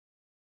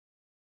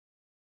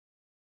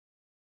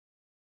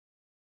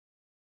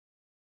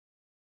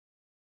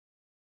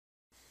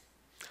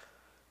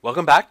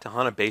Welcome back to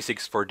HANA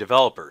Basics for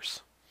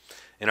Developers.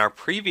 In our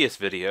previous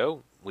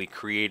video, we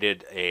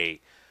created a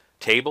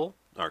table,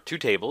 or two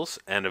tables,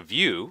 and a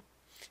view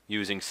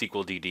using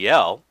SQL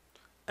DDL.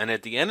 And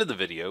at the end of the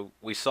video,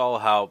 we saw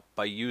how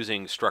by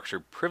using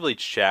structured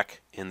privilege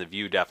check in the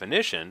view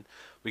definition,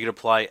 we could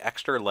apply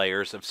extra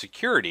layers of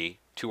security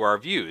to our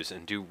views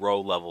and do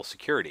row level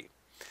security.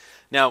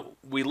 Now,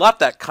 we left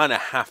that kind of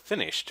half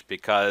finished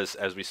because,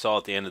 as we saw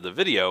at the end of the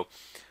video,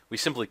 we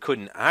simply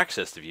couldn't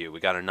access the view. We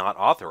got a not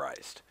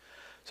authorized.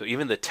 So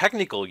even the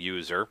technical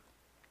user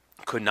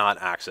could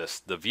not access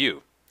the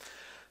view.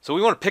 So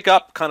we want to pick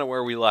up kind of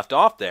where we left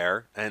off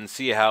there and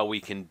see how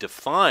we can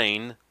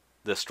define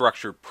the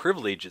structured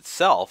privilege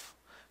itself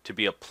to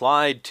be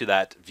applied to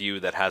that view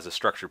that has a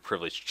structured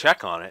privilege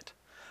check on it,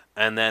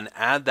 and then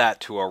add that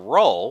to a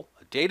role,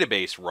 a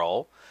database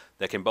role,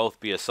 that can both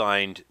be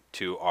assigned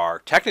to our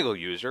technical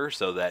user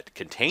so that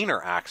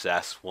container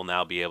access will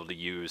now be able to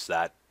use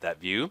that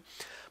view,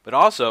 but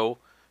also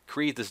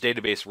create this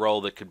database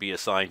role that could be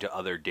assigned to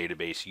other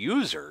database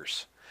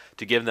users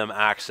to give them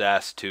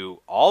access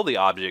to all the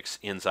objects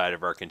inside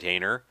of our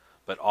container,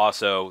 but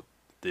also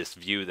this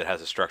view that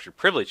has a structured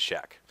privilege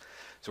check.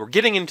 So we're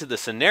getting into the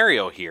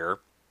scenario here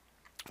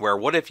where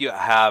what if you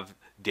have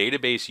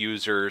database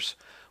users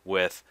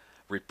with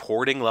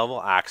reporting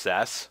level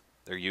access?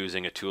 They're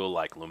using a tool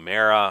like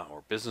Lumira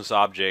or Business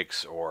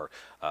Objects or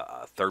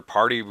a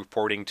third-party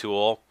reporting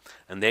tool,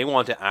 and they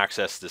want to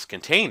access this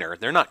container.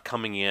 They're not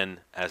coming in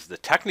as the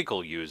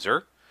technical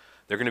user.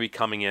 They're going to be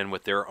coming in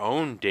with their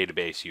own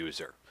database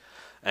user.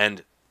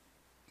 And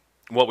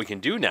what we can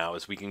do now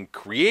is we can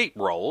create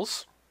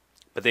roles,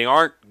 but they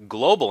aren't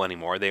global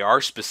anymore. They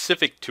are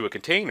specific to a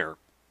container.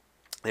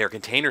 They are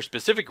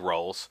container-specific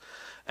roles,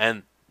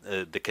 and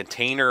the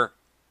container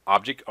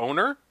object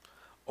owner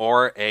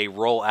or a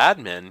role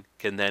admin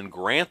can then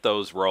grant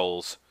those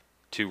roles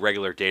to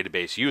regular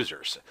database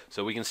users.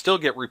 So we can still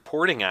get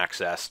reporting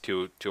access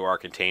to our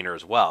container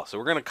as well. So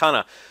we're going to kind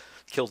of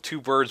kill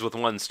two birds with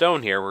one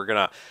stone here. We're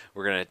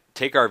gonna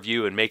take our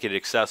view and make it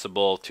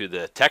accessible to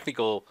the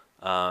technical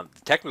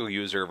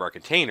user of our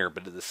container,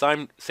 but at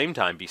the same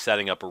time be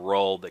setting up a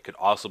role that could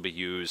also be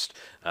used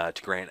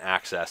to grant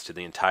access to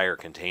the entire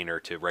container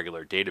to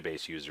regular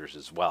database users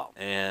as well.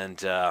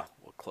 And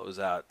we'll close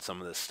out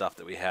some of the stuff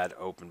that we had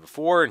open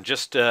before, and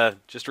just to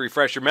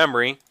refresh your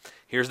memory,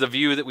 here's the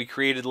view that we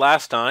created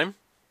last time,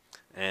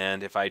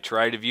 and if I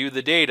try to view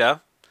the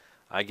data,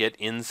 I get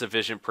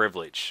insufficient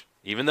privilege.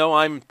 Even though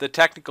I'm the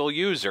technical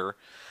user,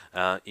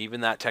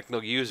 even that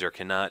technical user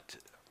cannot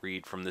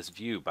read from this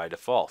view by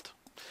default.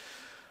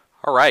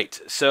 All right,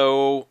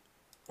 so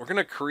we're going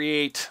to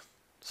create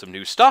some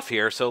new stuff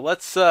here. So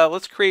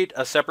let's create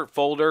a separate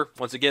folder.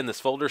 Once again, this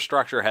folder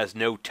structure has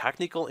no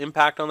technical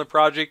impact on the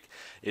project.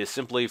 It is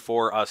simply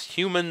for us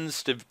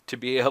humans to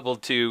be able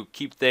to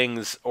keep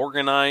things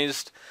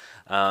organized.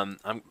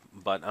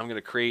 But I'm going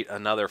to create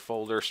another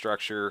folder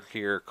structure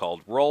here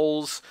called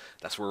roles.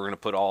 That's where we're going to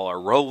put all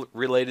our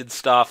role-related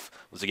stuff.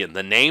 Once again,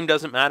 the name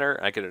doesn't matter.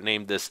 I could have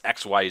named this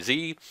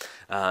XYZ,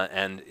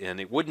 and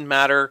it wouldn't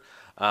matter.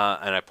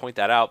 And I point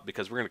that out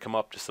because we're going to come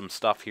up to some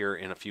stuff here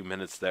in a few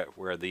minutes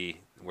where the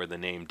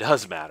name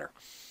does matter.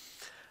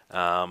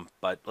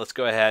 But let's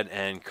go ahead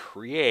and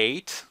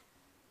create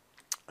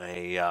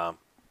a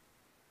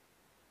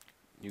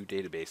new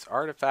database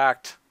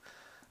artifact.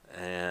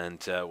 And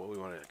what we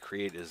want to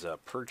create is a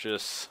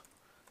purchase.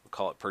 We'll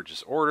call it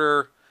purchase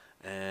order.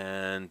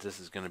 And this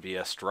is going to be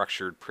a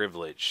structured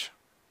privilege.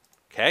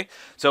 Okay,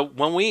 so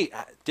when we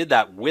did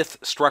that with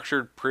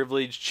structured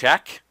privilege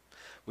check,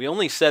 we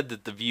only said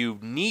that the view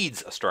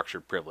needs a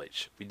structured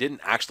privilege. We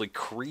didn't actually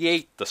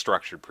create the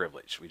structured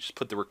privilege. We just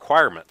put the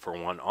requirement for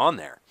one on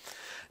there.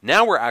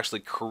 Now we're actually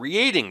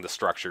creating the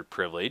structured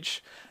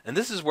privilege, and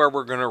this is where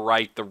we're going to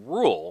write the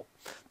rule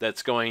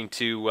that's going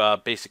to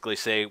basically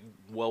say,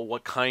 well,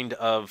 what kind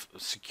of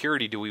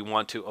security do we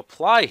want to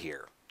apply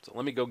here? So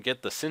let me go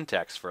get the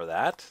syntax for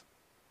that.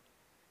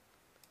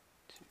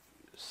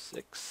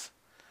 6,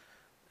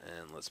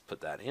 and let's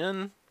put that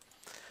in.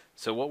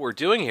 So what we're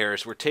doing here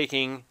is we're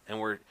taking and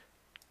we're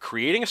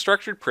creating a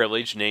structured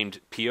privilege named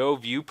PO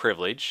view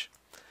privilege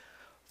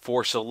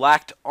for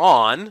select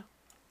on,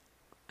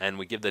 and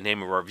we give the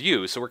name of our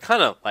view. So we're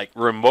kind of like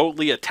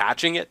remotely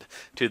attaching it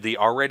to the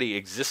already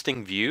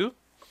existing view.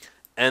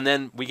 And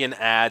then we can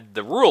add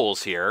the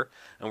rules here,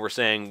 and we're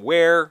saying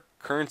where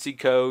currency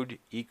code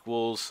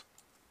equals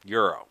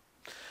euro.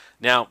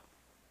 Now,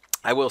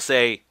 I will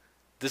say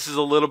this is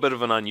a little bit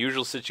of an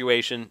unusual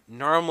situation.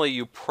 Normally,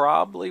 you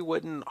probably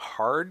wouldn't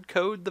hard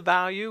code the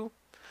value.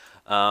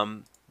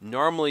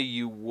 Normally,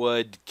 you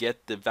would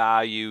get the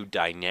value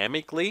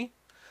dynamically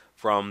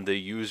from the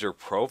user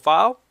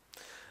profile,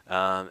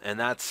 and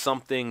that's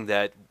something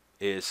that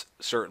is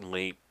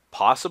certainly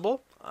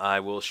possible.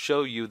 I will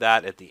show you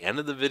that at the end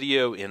of the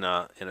video in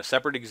a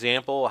separate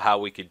example, how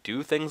we could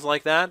do things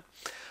like that.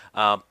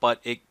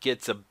 But it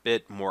gets a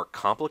bit more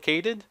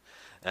complicated.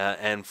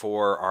 And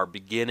for our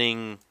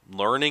beginning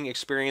learning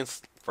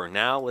experience for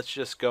now, let's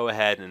just go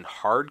ahead and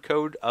hard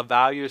code a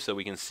value so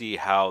we can see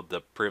how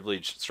the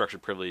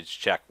structured privilege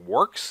check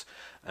works.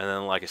 And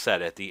then, like I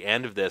said, at the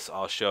end of this,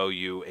 I'll show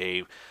you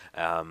a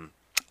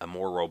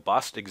more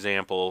robust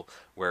example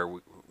where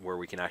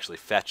we can actually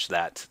fetch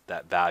that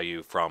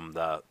value from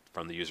the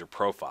user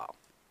profile.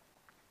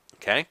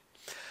 Okay.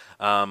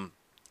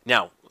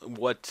 Now,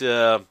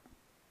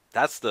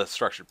 that's the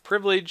structured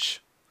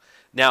privilege.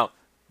 Now,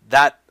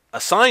 that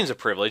assigns a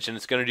privilege, and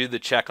it's going to do the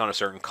check on a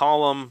certain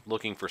column,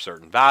 looking for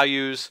certain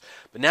values.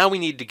 But now we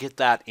need to get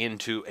that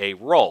into a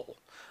role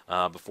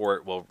before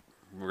it will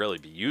really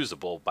be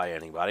usable by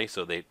anybody.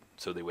 So they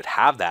would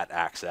have that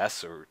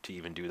access or to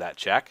even do that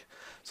check.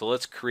 So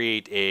let's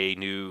create a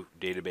new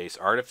database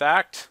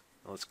artifact.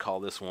 Let's call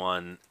this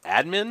one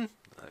admin.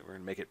 We're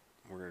going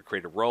to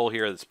create a role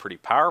here that's pretty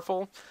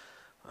powerful.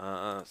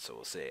 So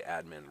we'll say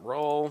admin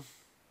role.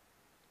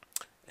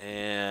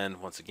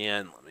 And once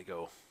again, let me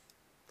go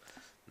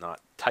not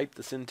type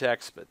the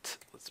syntax, but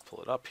let's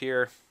pull it up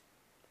here.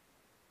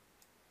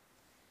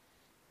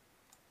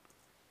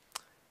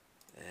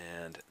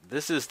 And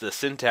this is the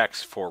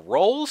syntax for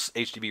roles,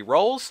 HTTP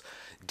roles,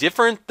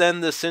 different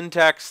than the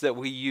syntax that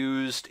we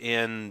used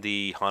in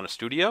the HANA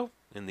Studio,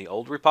 in the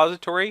old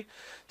repository.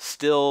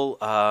 Still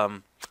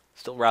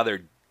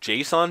rather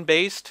JSON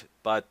based,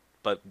 but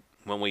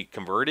when we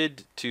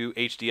converted to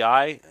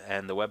HDI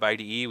and the Web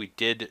IDE, we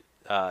did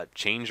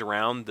change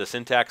around the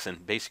syntax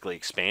and basically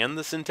expand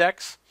the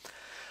syntax.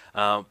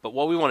 But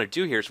what we want to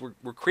do here is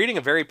we're creating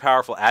a very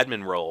powerful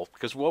admin role,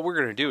 because what we're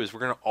going to do is we're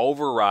going to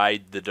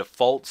override the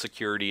default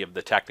security of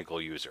the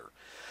technical user.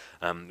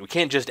 We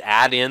can't just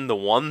add in the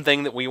one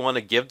thing that we want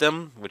to give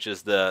them, which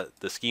is the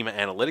schema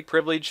analytic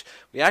privilege.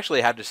 We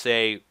actually have to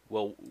say,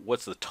 well,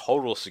 what's the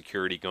total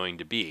security going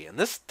to be? And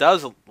this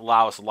does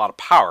allow us a lot of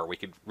power. We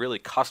could really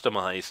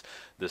customize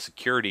the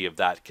security of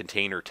that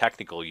container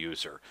technical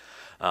user.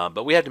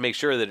 But we have to make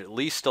sure that it at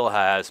least still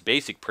has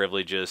basic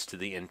privileges to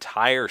the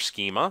entire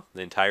schema,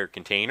 the entire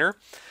container.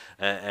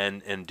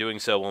 And doing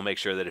so, we'll make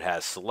sure that it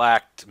has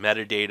select,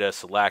 metadata,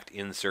 select,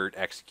 insert,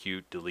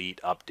 execute,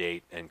 delete,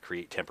 update, and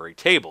create temporary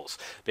tables.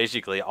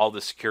 Basically, all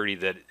the security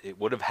that it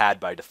would have had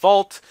by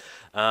default,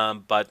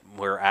 but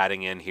we're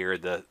adding in here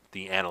the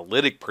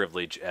analytic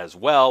privilege as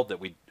well that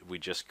we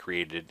just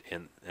created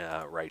in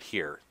right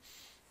here.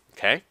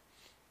 Okay.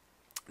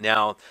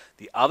 Now,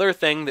 the other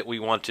thing that we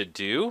want to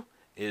do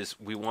is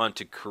we want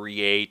to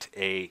create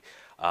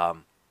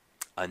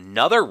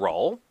another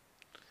role,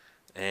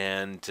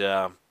 and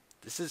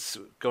this is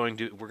we're going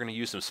to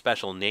use some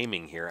special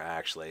naming here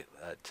actually.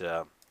 Let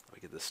me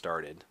get this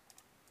started.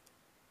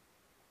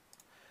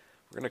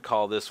 We're going to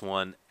call this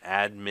one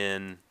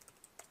admin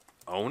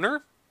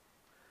owner.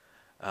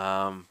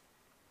 And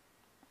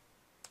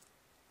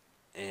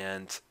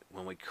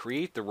when we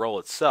create the role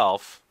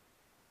itself,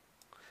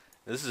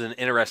 this is an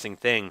interesting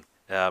thing.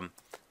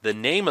 The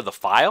name of the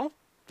file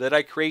that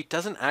I create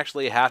doesn't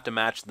actually have to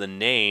match the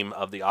name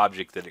of the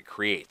object that it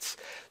creates.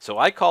 So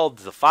I called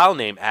the file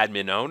name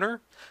admin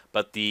owner,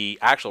 but the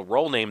actual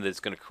role name that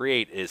it's going to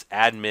create is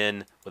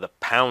admin with a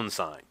pound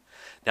sign.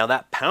 Now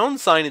that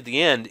pound sign at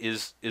the end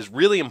is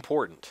really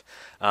important.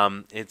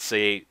 It's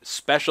a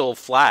special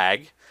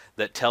flag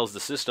that tells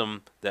the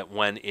system that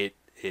when it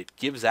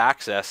gives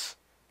access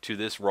to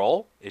this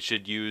role, it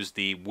should use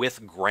the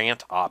with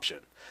grant option.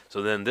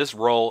 So then this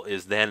role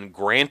is then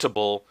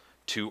grantable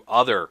to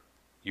other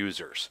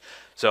users.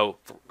 So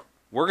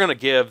we're going to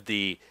give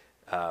the,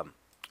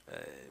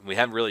 we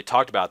haven't really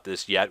talked about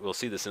this yet, we'll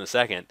see this in a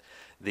second,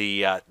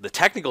 the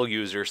technical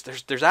users,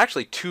 there's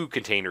actually two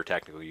container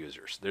technical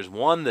users. There's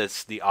one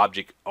that's the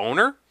object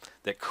owner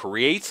that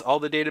creates all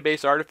the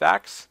database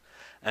artifacts,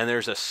 and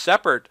there's a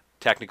separate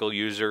technical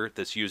user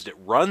that's used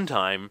at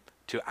runtime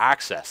to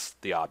access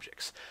the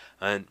objects.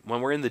 And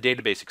when we're in the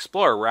Database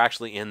Explorer, we're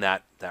actually in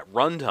that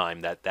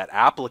runtime, that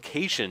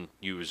application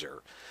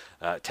user,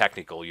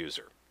 technical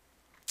user.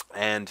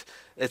 And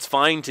it's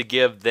fine to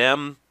give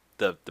them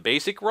the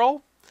basic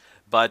role,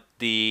 but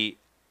the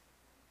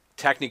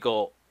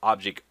technical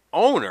object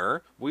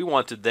owner, we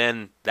want to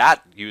then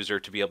that user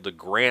to be able to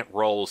grant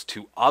roles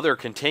to other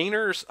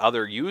containers,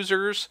 other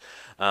users,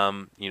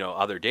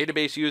 other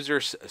database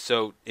users.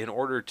 So in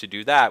order to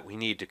do that, we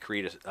need to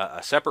create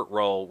a separate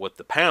role with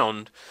the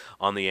pound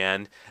on the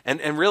end.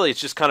 And really,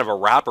 it's just kind of a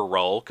wrapper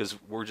role, because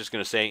we're just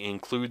going to say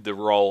include the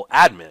role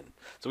admin.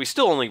 So we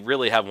still only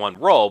really have one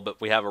role, but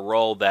we have a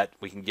role that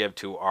we can give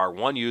to our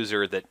one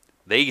user that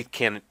they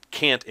can't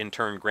in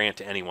turn grant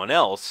to anyone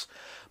else,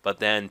 but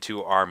then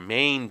to our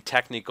main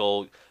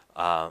technical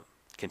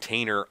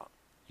container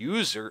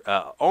user,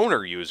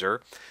 owner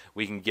user,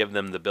 we can give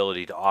them the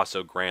ability to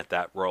also grant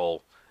that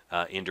role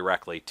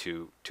indirectly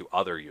to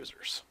other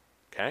users.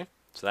 Okay,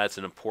 so that's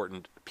an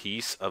important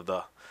piece of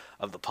the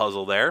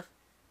puzzle there.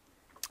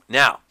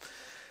 Now,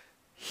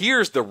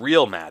 here's the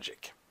real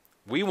magic.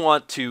 We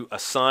want to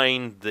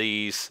assign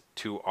these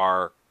to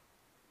our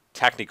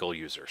technical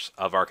users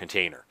of our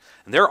container,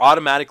 and they're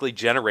automatically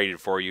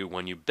generated for you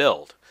when you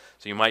build.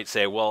 So you might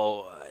say,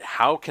 well,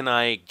 how can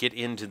I get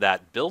into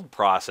that build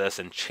process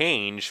and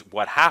change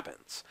what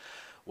happens?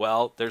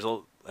 Well, there's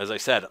as I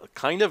said,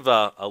 kind of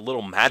a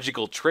little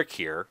magical trick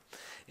here,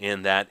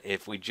 in that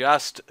if we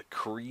just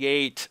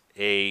create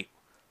a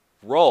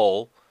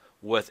role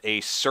with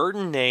a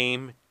certain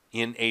name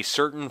in a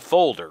certain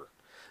folder,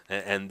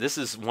 and this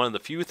is one of the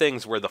few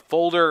things where the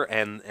folder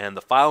and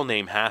the file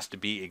name has to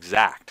be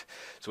exact.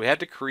 So we have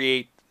to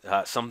create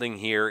something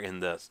here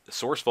in the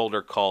source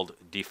folder called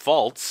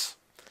defaults,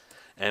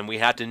 and we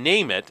have to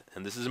name it,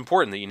 and this is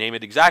important that you name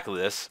it exactly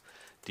this,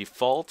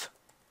 default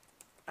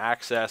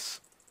access,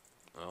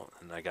 well,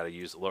 and I got to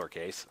use the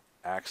lowercase,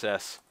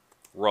 access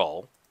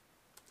role.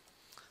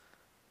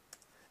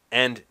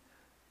 And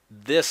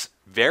this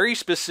very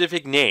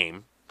specific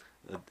name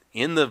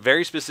in the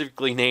very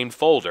specifically named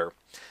folder,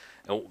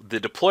 the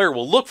deployer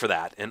will look for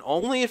that, and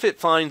only if it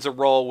finds a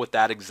role with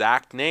that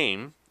exact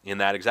name in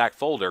that exact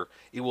folder,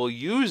 it will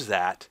use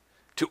that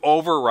to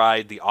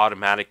override the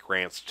automatic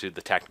grants to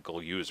the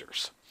technical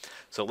users.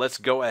 So let's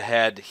go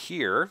ahead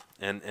here,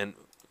 and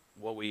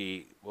what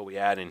we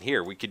add in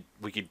here, we could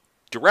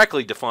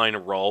directly define a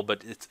role,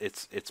 but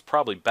it's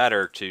probably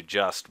better to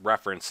just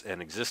reference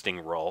an existing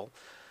role.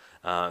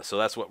 So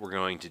that's what we're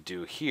going to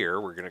do here.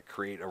 We're going to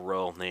create a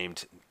role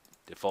named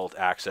default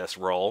access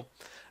role,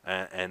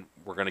 and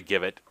we're going to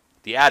give it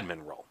the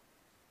admin role.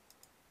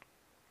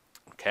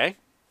 Okay.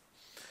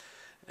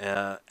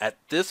 At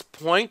this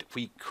point,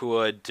 we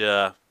could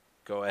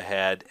go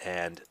ahead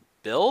and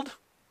build.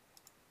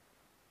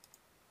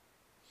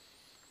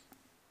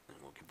 And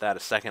we'll give that a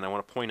second. I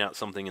want to point out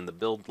something in the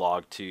build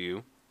log to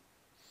you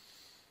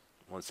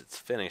once it's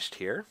finished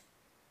here.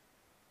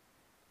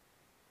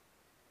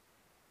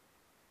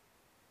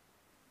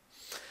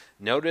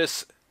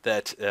 Notice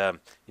that,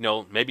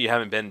 maybe you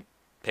haven't been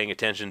paying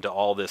attention to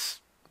all this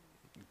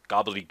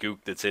gobbledygook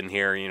that's in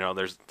here.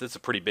 This is a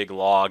pretty big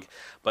log,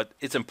 but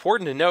it's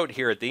important to note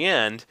here at the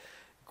end,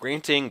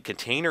 granting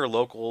container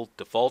local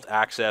default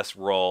access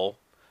role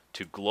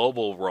to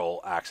global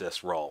role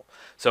access role.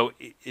 So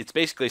it's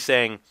basically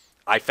saying,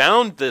 I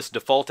found this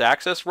default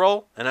access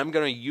role, and I'm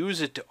going to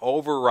use it to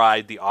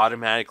override the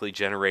automatically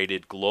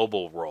generated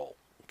global role.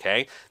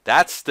 Okay,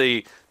 that's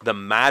the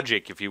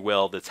magic, if you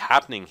will, that's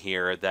happening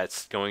here.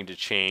 That's going to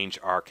change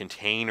our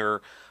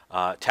container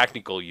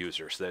technical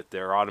users. That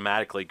they're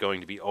automatically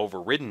going to be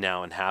overridden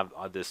now and have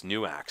this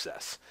new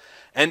access.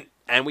 And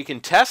we can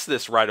test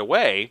this right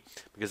away,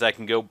 because I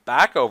can go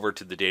back over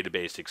to the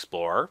Database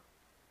Explorer,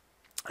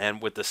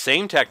 and with the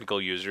same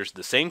technical users,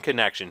 the same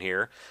connection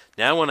here.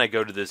 Now when I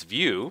go to this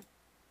view,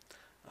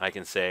 I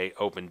can say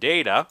Open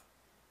Data,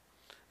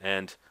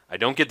 and I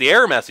don't get the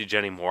error message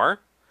anymore.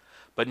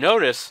 But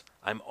notice,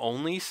 I'm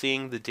only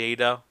seeing the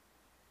data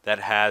that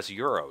has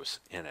euros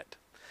in it.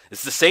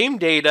 It's the same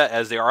data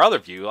as our other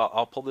view.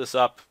 I'll pull this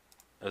up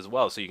as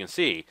well so you can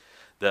see.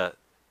 The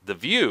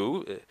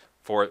view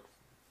for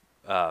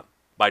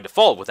by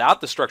default,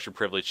 without the structured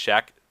privilege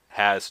check,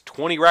 has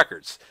 20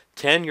 records,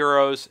 10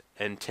 euros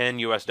and 10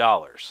 US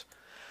dollars.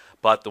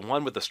 But the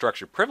one with the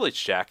structured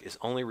privilege check is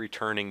only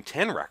returning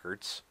 10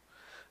 records,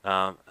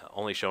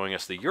 only showing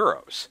us the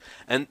euros.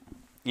 And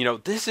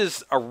this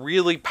is a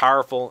really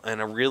powerful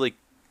and a really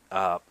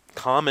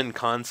common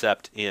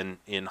concept in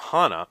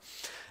HANA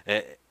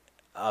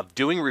of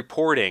doing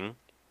reporting,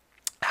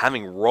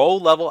 having row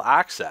level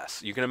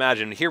access. You can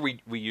imagine here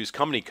we use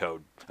company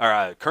code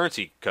or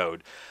currency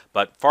code,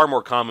 but far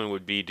more common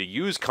would be to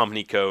use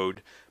company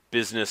code,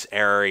 business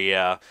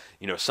area,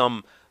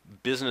 some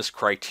business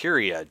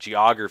criteria,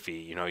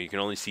 geography. You can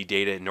only see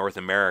data in North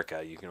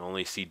America. You can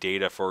only see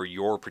data for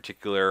your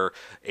particular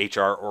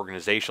HR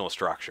organizational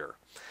structure.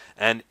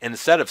 And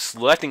instead of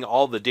selecting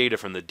all the data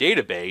from the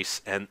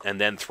database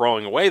and then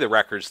throwing away the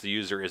records the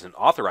user isn't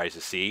authorized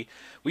to see,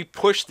 we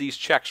push these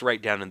checks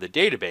right down in the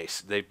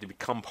database. They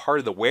become part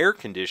of the where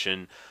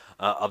condition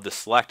of the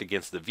select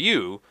against the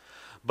view.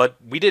 But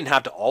we didn't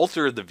have to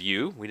alter the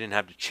view. We didn't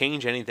have to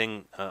change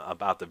anything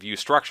about the view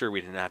structure. We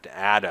didn't have to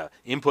add an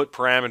input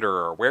parameter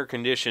or a where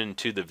condition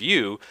to the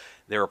view.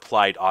 They're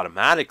applied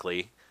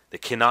automatically. They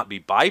cannot be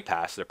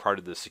bypassed. They're part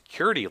of the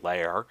security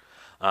layer.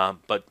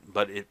 But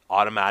it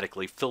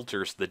automatically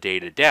filters the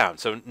data down.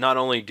 So not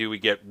only do we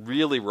get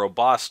really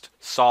robust,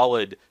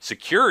 solid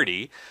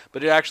security,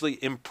 but it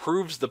actually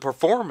improves the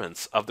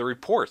performance of the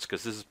reports,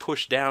 because this is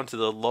pushed down to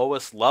the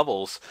lowest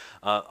levels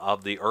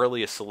of the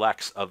earliest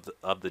selects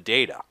of the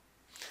data.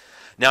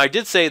 Now, I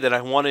did say that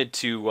I wanted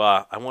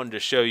to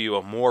show you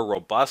a more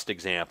robust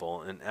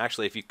example, and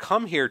actually, if you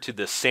come here to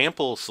the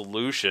sample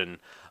solution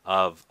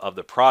of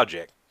the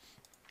project,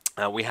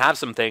 we have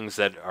some things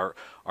that are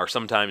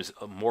sometimes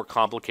more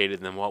complicated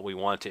than what we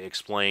want to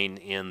explain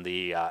in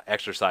the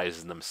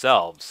exercises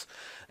themselves.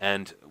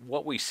 And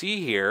what we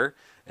see here,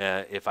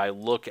 if I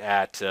look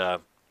at,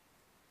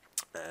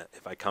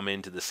 if I come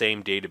into the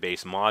same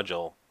database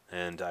module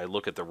and I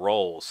look at the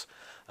roles,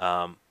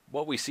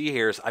 what we see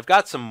here is I've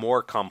got some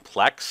more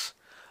complex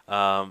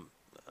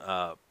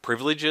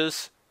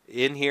privileges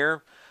in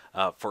here.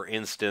 For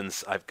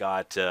instance, I've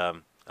got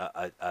a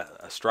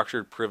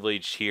structured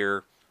privilege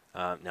here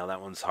Now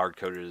that one's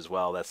hard-coded as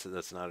well.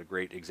 That's not a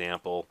great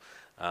example.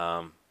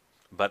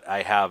 But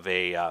I have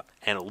a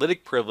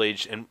analytic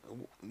privilege, and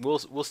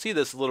we'll see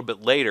this a little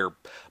bit later.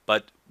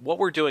 But what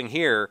we're doing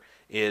here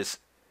is,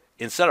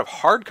 instead of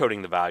hard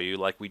coding the value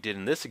like we did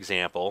in this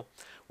example,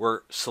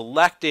 we're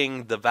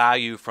selecting the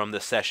value from the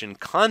session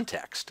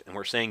context, and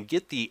we're saying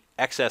get the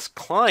XS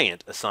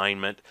client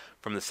assignment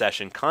from the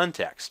session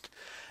context.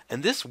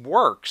 And this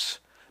works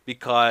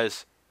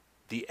because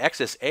the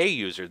XSA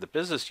user, the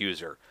business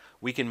user,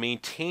 we can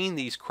maintain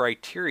these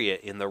criteria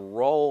in the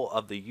role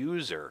of the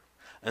user,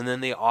 and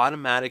then they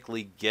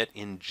automatically get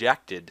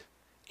injected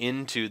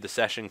into the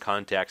session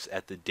context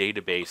at the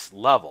database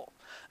level.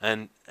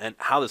 And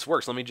how this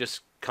works, let me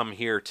just come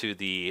here to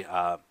the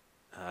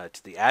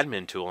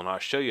admin tool, and I'll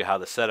show you how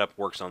the setup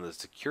works on the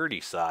security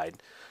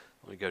side.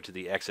 Let me go to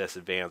the XS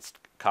Advanced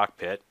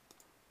Cockpit.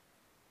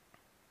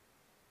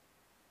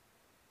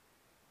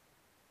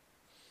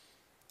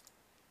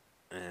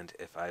 And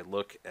if I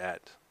look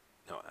at,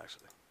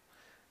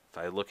 if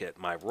I look at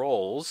my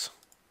roles,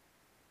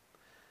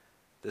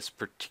 this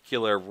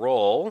particular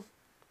role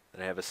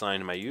that I have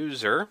assigned to my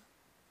user,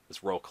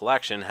 this role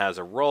collection, has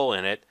a role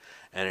in it,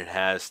 and it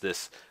has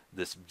this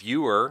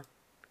viewer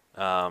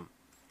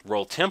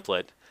role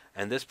template,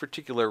 and this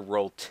particular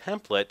role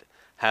template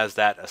has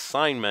that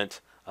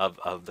assignment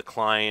of the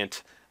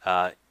client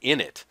in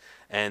it,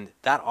 and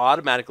that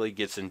automatically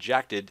gets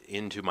injected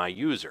into my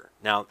user.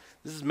 Now,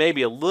 this is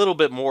maybe a little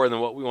bit more than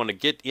what we want to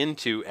get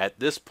into at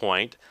this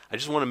point. I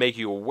just want to make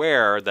you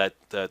aware that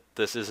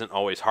this isn't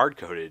always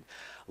hard-coded.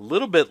 A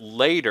little bit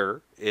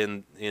later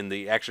in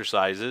the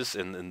exercises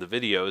and in the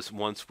videos,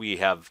 once we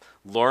have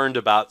learned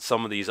about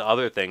some of these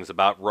other things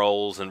about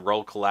roles and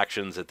role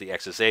collections at the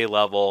XSA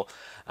level,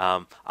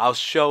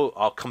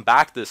 I'll come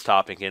back to this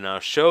topic and I'll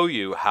show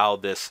you how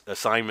this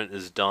assignment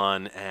is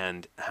done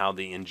and how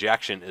the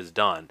injection is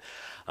done.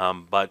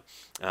 Like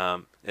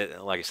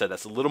I said,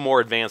 that's a little more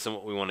advanced than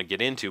what we want to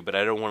get into, but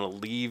I don't want to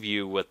leave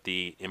you with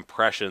the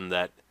impression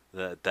that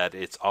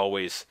it's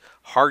always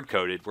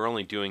hard-coded. We're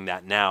only doing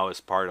that now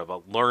as part of a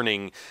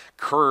learning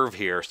curve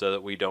here, so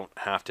that we don't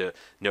have to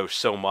know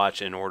so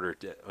much in order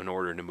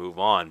to move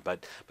on.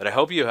 But I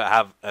hope you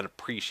have an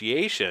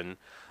appreciation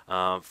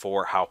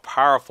for how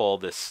powerful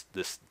this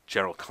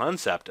general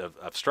concept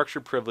of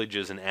structured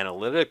privileges and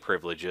analytic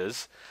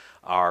privileges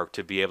are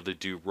to be able to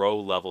do row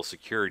level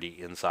security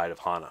inside of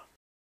HANA.